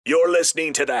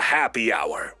listening to the Happy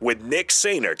Hour with Nick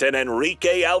Sainert and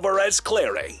Enrique Alvarez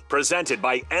Clary, presented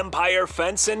by Empire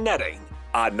Fence and Netting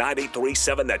on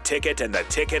 93.7 The Ticket and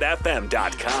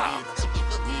theticketfm.com.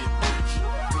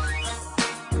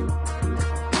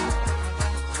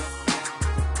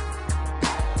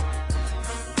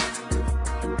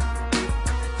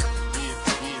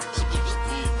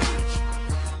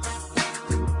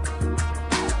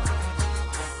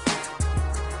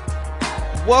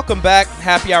 Welcome back.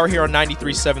 Happy Hour here on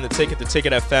 93.7 The Ticket,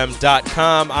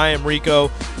 theticketfm.com. I am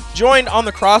Rico, joined on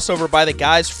the crossover by the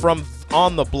guys from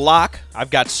On the Block. I've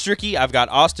got Stricky, I've got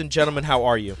Austin. Gentlemen, how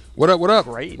are you? What up, what up?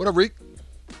 Great. What up, Rick?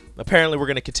 Apparently, we're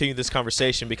going to continue this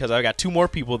conversation because I've got two more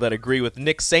people that agree with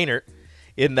Nick Sainert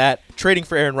in that trading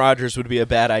for Aaron Rodgers would be a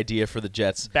bad idea for the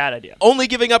Jets. Bad idea. Only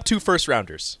giving up 2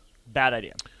 first-rounders. Bad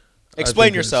idea.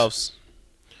 Explain yourselves.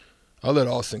 I'll let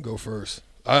Austin go first.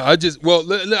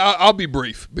 I'll be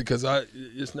brief because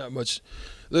it's not much.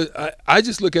 I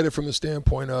just look at it from the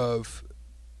standpoint of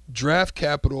draft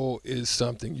capital is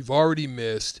something you've already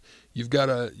missed. You've got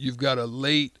a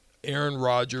late Aaron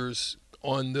Rodgers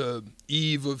on the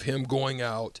eve of him going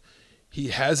out. He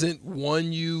hasn't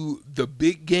won you the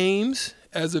big games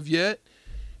as of yet,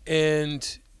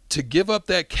 and to give up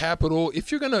that capital,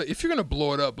 if you're gonna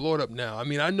blow it up now. I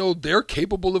mean, I know they're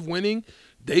capable of winning.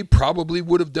 They probably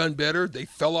would have done better. They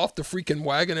fell off the freaking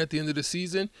wagon at the end of the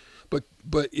season. But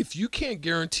if you can't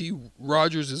guarantee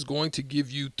Rodgers is going to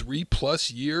give you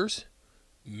 3+ years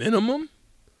minimum,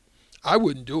 I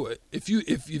wouldn't do it. If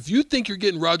you think you're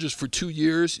getting Rodgers for 2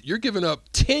 years, you're giving up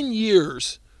 10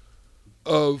 years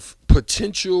of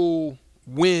potential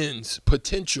wins,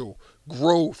 potential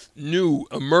growth, new,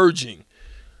 emerging.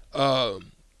 I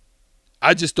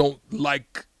just don't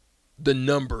like the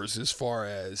numbers as far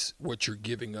as what you're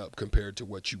giving up compared to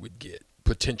what you would get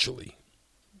potentially.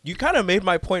 You kind of made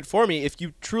my point for me. If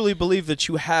you truly believe that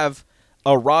you have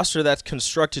a roster that's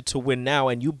constructed to win now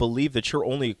and you believe that you're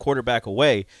only a quarterback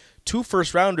away, 2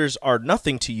 first-rounders are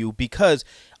nothing to you because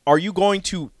are you going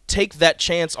to take that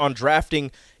chance on drafting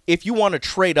if you want to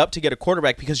trade up to get a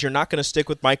quarterback because you're not going to stick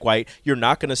with Mike White, you're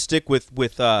not going to stick with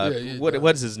what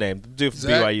is his name?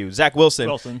 BYU, Zach Wilson.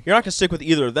 You're not going to stick with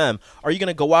either of them. Are you going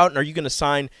to go out and are you going to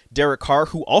sign Derek Carr,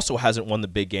 who also hasn't won the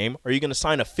big game? Are you going to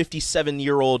sign a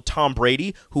 57-year-old Tom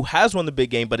Brady, who has won the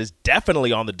big game but is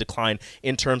definitely on the decline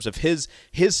in terms of his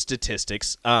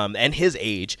statistics and his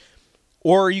age?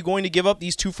 Or are you going to give up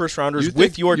these 2 first-rounders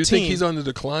with your team? You think he's on the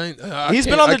decline? He's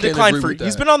been on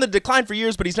the decline for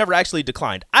years, but he's never actually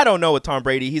declined. I don't know with Tom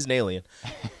Brady. He's an alien.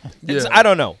 Yeah. I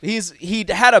don't know. He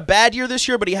had a bad year this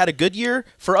year, but he had a good year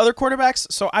for other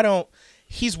quarterbacks. So I don't.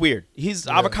 He's weird. He's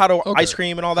avocado ice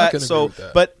cream and all that.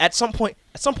 But at some point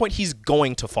he's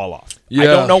going to fall off. Yeah. I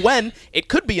don't know when. It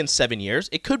could be in 7 years.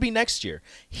 It could be next year.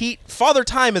 Father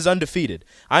Time is undefeated.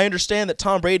 I understand that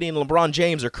Tom Brady and LeBron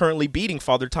James are currently beating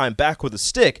Father Time back with a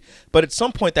stick, but at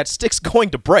some point that stick's going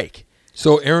to break.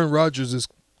 So Aaron Rodgers is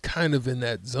kind of in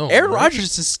that zone. Aaron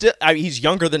Rodgers is still. He's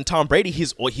younger than Tom Brady.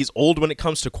 He's old when it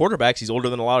comes to quarterbacks. He's older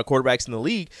than a lot of quarterbacks in the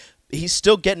league. He's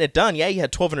still getting it done. Yeah, he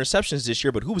had 12 interceptions this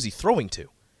year, but who was he throwing to?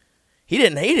 He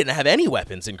didn't have any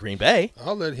weapons in Green Bay.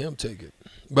 I'll let him take it.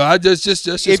 But that's just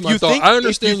my thought. I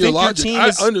understand your logic.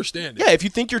 I understand it. Yeah, if you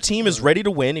think your team is ready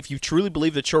to win, if you truly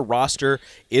believe that your roster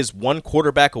is 1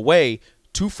 quarterback away,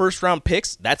 2 first-round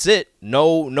picks, that's it.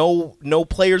 No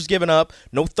players given up.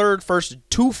 No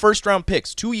 2 first-round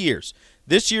picks, 2 years.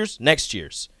 This year's, next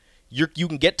year's. You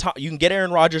can get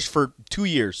Aaron Rodgers for 2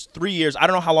 years, 3 years. I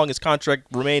don't know how long his contract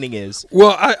remaining is.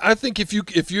 Well, I think if you're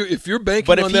banking on that for 2 years,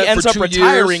 but if he ends up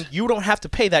retiring, you don't have to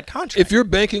pay that contract. If you're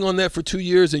banking on that for 2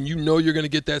 years and you know you're going to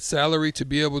get that salary to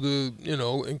be able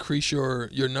to increase your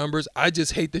numbers, I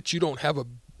just hate that you don't have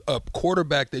a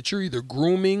quarterback that you're either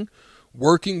grooming,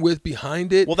 working with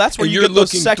behind it. Well, that's where you're get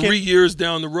looking those 3 years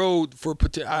down the road for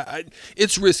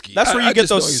it's risky. That's where you get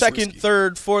those second, risky.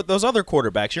 third, fourth, those other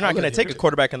quarterbacks. You're not going to take a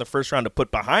quarterback in the first round to put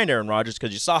behind Aaron Rodgers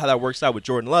because you saw how that works out with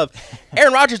Jordan Love.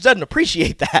 Aaron Rodgers doesn't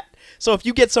appreciate that. So if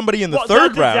you get somebody in the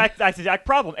third round, that's the exact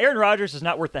problem. Aaron Rodgers is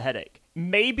not worth the headache.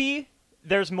 Maybe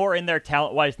there's more in there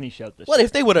talent-wise than he showed this year.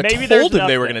 If they would have told him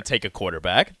they were going to take a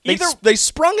quarterback, they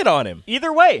sprung it on him.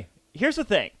 Either way, here's the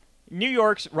thing. New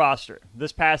York's roster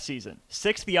this past season,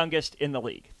 6th youngest in the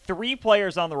league. 3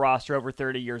 players on the roster over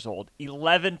 30 years old.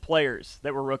 11 players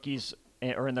that were rookies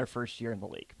or in their first year in the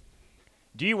league.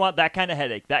 Do you want that kind of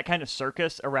headache, that kind of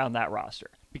circus around that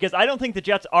roster? Because I don't think the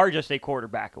Jets are just a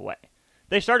quarterback away.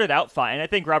 They started out fine. I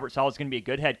think Robert Saleh is going to be a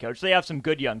good head coach. They have some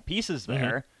good young pieces there.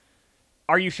 Mm-hmm.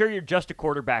 Are you sure you're just a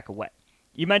quarterback away?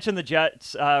 You mentioned the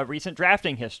Jets' recent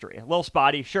drafting history. A little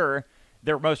spotty, sure.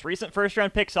 Their most recent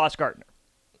first-round pick, Sauce Gardner.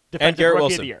 And Garrett Rookie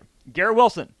Wilson. Of the year. Garrett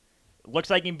Wilson looks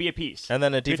like he can be a piece. And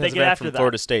then a Who'd they defensive get end after from that?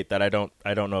 Florida State that I don't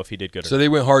know if he did good or So they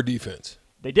went hard defense.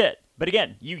 They did. But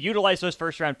again, you utilize those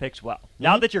first-round picks well.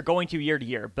 Not that you're going to year to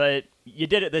year, but you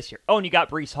did it this year. Oh, and you got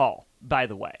Breece Hall, by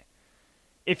the way.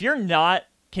 If you're not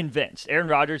convinced Aaron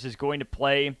Rodgers is going to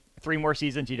play 3 more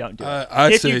seasons, you don't do it.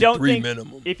 I'd If say you don't 3 think-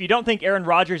 minimum. If you don't think Aaron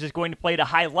Rodgers is going to play at a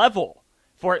high level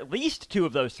for at least 2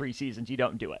 of those 3 seasons, you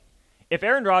don't do it. If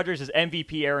Aaron Rodgers is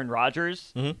MVP Aaron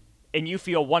Rodgers, and you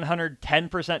feel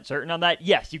 110% certain on that,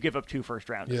 yes, you give up 2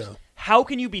 first-rounders. Yeah. How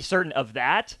can you be certain of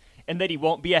that and that he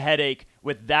won't be a headache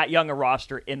with that young a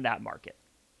roster in that market?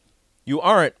 You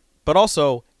aren't, but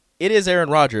also it is Aaron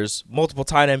Rodgers,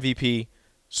 multiple-time MVP,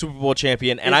 Super Bowl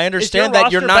champion, and I understand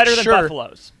that you're not better sure. Than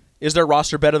Buffalo's? Is their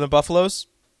roster better than Buffalo's?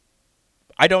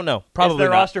 I don't know. Probably Is their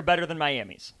not. roster better than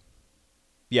Miami's?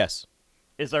 Yes.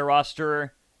 Is their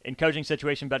roster and coaching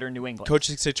situation better in New England?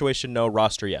 Coaching situation, no.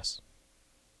 Roster, yes.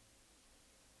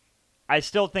 I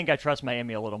still think I trust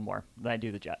Miami a little more than I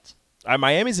do the Jets.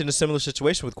 Miami's in a similar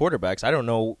situation with quarterbacks. I don't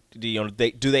know.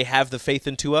 Do they have the faith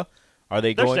in Tua? Are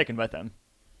they They're going? sticking with him.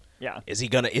 Yeah. Is he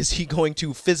going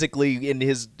to physically in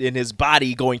his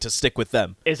body going to stick with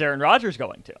them? Is Aaron Rodgers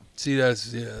going to? See, it's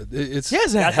He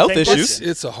has That's health the same issues. question.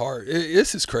 It's a hard.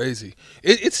 This is crazy.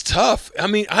 It's tough. I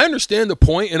mean, I understand the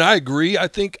point, and I agree. I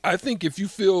think if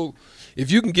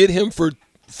you can get him for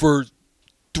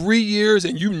 3 years,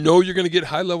 and you know you're going to get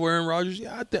high level Aaron Rodgers,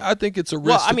 yeah, I think it's a risk.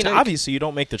 Well, I to mean, take. obviously you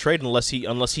don't make the trade unless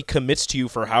he commits to you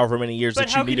for however many years But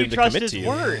that how you can need you him to trust commit his to you.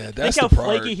 word? Yeah, Think that's how the part.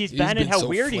 flaky he's He's been and been how so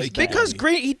weird he's flaky. been. Because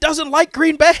he doesn't like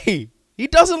Green Bay. He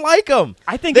doesn't like them.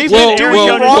 I think they've he's been been doing Aaron him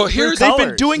Jones wrong. with true They've been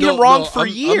colors. doing him wrong for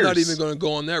years. I'm not even going to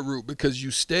go on that route because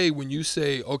you stay when you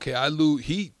say, okay, I lose.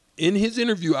 He in his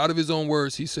interview, out of his own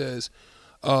words, he says,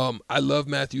 I love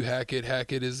Matthew Hackett.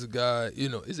 Hackett is the guy.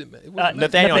 Is it Nathaniel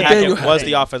Nathaniel Hackett was Hackett.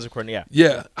 the offensive coordinator.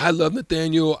 Yeah, I love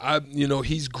Nathaniel.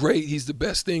 He's great. He's the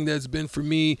best thing that's been for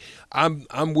me. I'm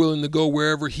willing to go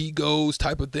wherever he goes,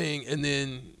 type of thing. And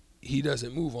then he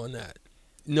doesn't move on that.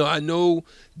 No, I know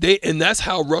and that's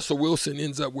how Russell Wilson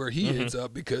ends up where he ends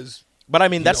up because. But I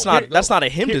mean, that's know, not a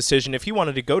him decision. If he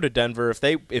wanted to go to Denver,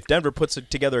 if Denver puts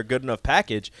together a good enough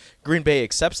package, Green Bay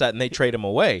accepts that and they trade him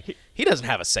away. He doesn't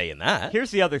have a say in that.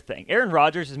 Here's the other thing. Aaron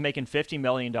Rodgers is making $50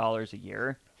 million a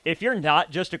year. If you're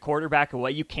not just a quarterback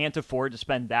away, you can't afford to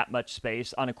spend that much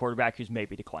space on a quarterback who's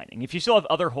maybe declining. If you still have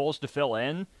other holes to fill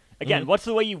in, again, what's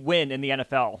the way you win in the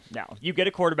NFL now? You get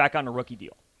a quarterback on a rookie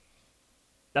deal.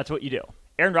 That's what you do.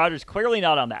 Aaron Rodgers clearly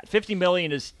not on that. $50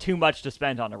 million is too much to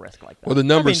spend on a risk like that. Well, the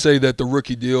numbers say that the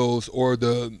rookie deals or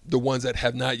the ones that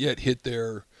have not yet hit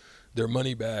their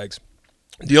money bags,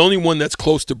 the only one that's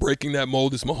close to breaking that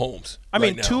mold is Mahomes. I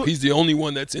mean, now. He's the only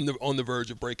one that's on the verge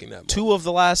of breaking that mold. 2 of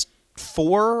the last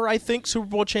 4, I think, Super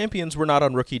Bowl champions were not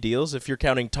on rookie deals. If you're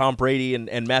counting Tom Brady and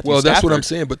Matthew Well, that's what Stafford. I'm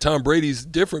saying. But Tom Brady's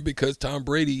different because Tom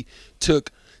Brady,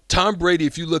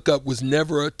 if you look up, was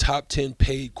never a top 10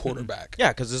 paid quarterback. Yeah,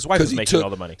 because his wife was making all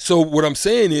the money. So what I'm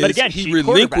saying is, But again, he cheap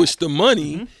relinquished quarterback. the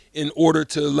money in order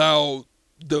to allow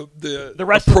the rest of the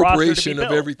roster to be appropriation of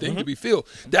filled. everything to be filled.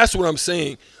 That's what I'm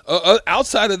saying.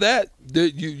 Outside of that,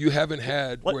 you haven't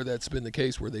had where that's been the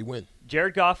case where they win.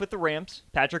 Jared Goff with the Rams,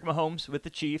 Patrick Mahomes with the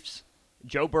Chiefs,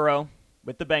 Joe Burrow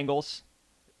with the Bengals.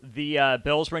 The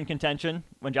Bills were in contention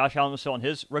when Josh Allen was still on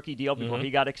his rookie deal before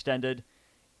he got extended.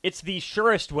 It's the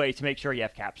surest way to make sure you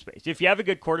have cap space. If you have a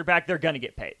good quarterback, they're going to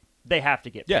get paid. They have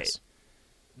to get paid. Yes.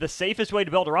 The safest way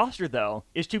to build a roster, though,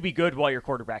 is to be good while your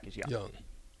quarterback is young.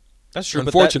 That's true.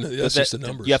 Unfortunately, but that's just the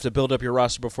numbers. You have to build up your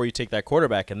roster before you take that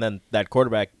quarterback, and then that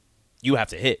quarterback you have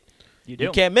to hit. You do.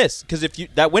 You can't miss because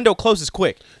that window closes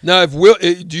quick. Now,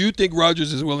 do you think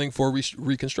Rodgers is willing for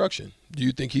reconstruction? Do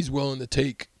you think he's willing to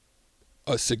take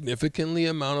a significantly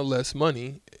amount of less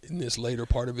money in this later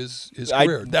part of his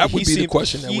career? That would be the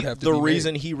question that would have to be The made.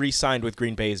 reason he re-signed with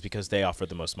Green Bay is because they offered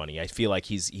the most money. I feel like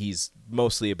he's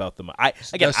mostly about the money. I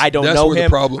don't that's know where the him.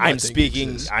 problem, I I'm think, speaking.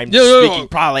 exists. I'm No, speaking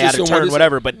probably just out of so what turn, is-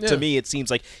 whatever. But yeah. to me, it seems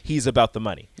like he's about the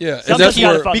money. Yeah, and Sometimes that's you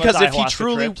gotta where fund Because those ayahuasca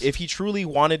trips. if he truly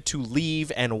wanted to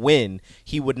leave and win,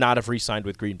 he would not have re-signed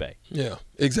with Green Bay. yeah,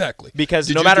 exactly. Because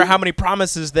Did no you matter do- how many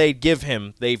promises they give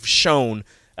him, they've shown.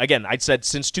 Again, I said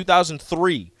since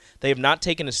 2003, they have not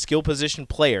taken a skill position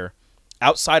player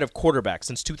outside of quarterback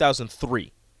since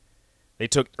 2003. They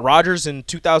took Rodgers in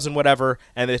 2000 whatever,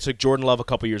 and they took Jordan Love a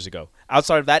couple years ago.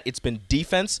 Outside of that, it's been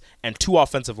defense and 2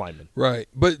 offensive linemen. Right,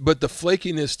 but the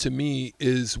flakiness to me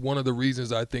is one of the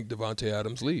reasons I think Devontae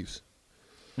Adams leaves.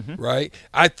 Right,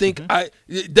 I think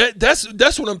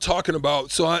that's what I'm talking about.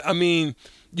 So I mean,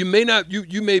 you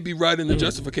may be right in the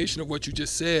justification of what you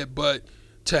just said, but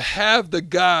to have the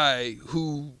guy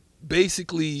who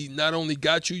basically not only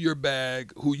got you your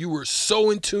bag, who you were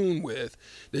so in tune with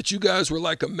that you guys were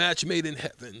like a match made in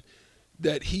heaven,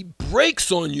 that he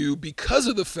breaks on you because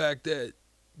of the fact that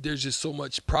there's just so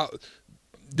much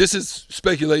this is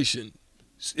speculation.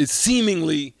 It's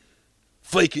seemingly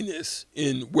flakiness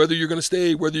in whether you're going to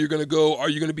stay, whether you're going to go, are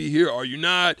you going to be here, are you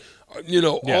not?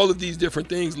 All of these different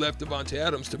things left Davante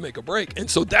Adams to make a break. And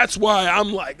so that's why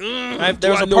I'm like, do I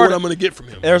know what I'm going to get from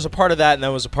him? There's a part of that, and that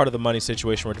was a part of the money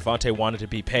situation where Davante wanted to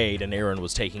be paid, and Aaron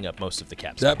was taking up most of the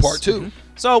cap space. That part too.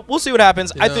 So we'll see what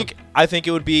happens. Yeah. I think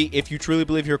it would be, if you truly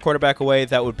believe you're a quarterback away,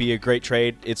 that would be a great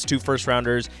trade. It's 2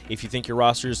 first-rounders. If you think your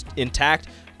roster's intact,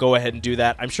 go ahead and do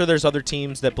that. I'm sure there's other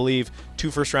teams that believe 2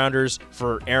 first-rounders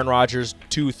for Aaron Rodgers,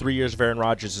 2-3 years of Aaron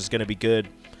Rodgers is going to be good.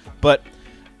 But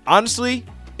honestly,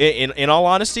 in all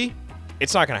honesty,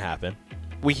 it's not going to happen.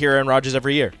 We hear Aaron Rodgers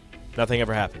every year. Nothing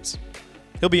ever happens.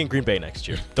 He'll be in Green Bay next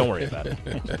year. Don't worry about it.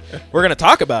 We're going to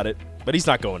talk about it, but he's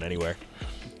not going anywhere.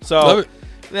 So,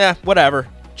 yeah, whatever.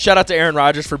 Shout out to Aaron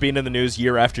Rodgers for being in the news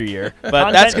year after year.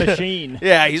 But that's machine.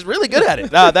 Yeah, he's really good at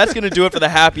it. That's going to do it for the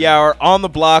happy hour on the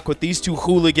block with these 2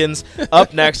 hooligans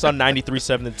up next on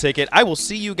 93.7 The Ticket. I will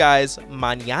see you guys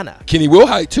mañana. Kenny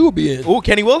Wilhite, too, will be in. Oh,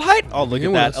 Kenny Wilhite? Oh, look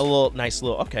at that. Willis. A nice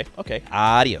little. Okay.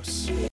 Adios.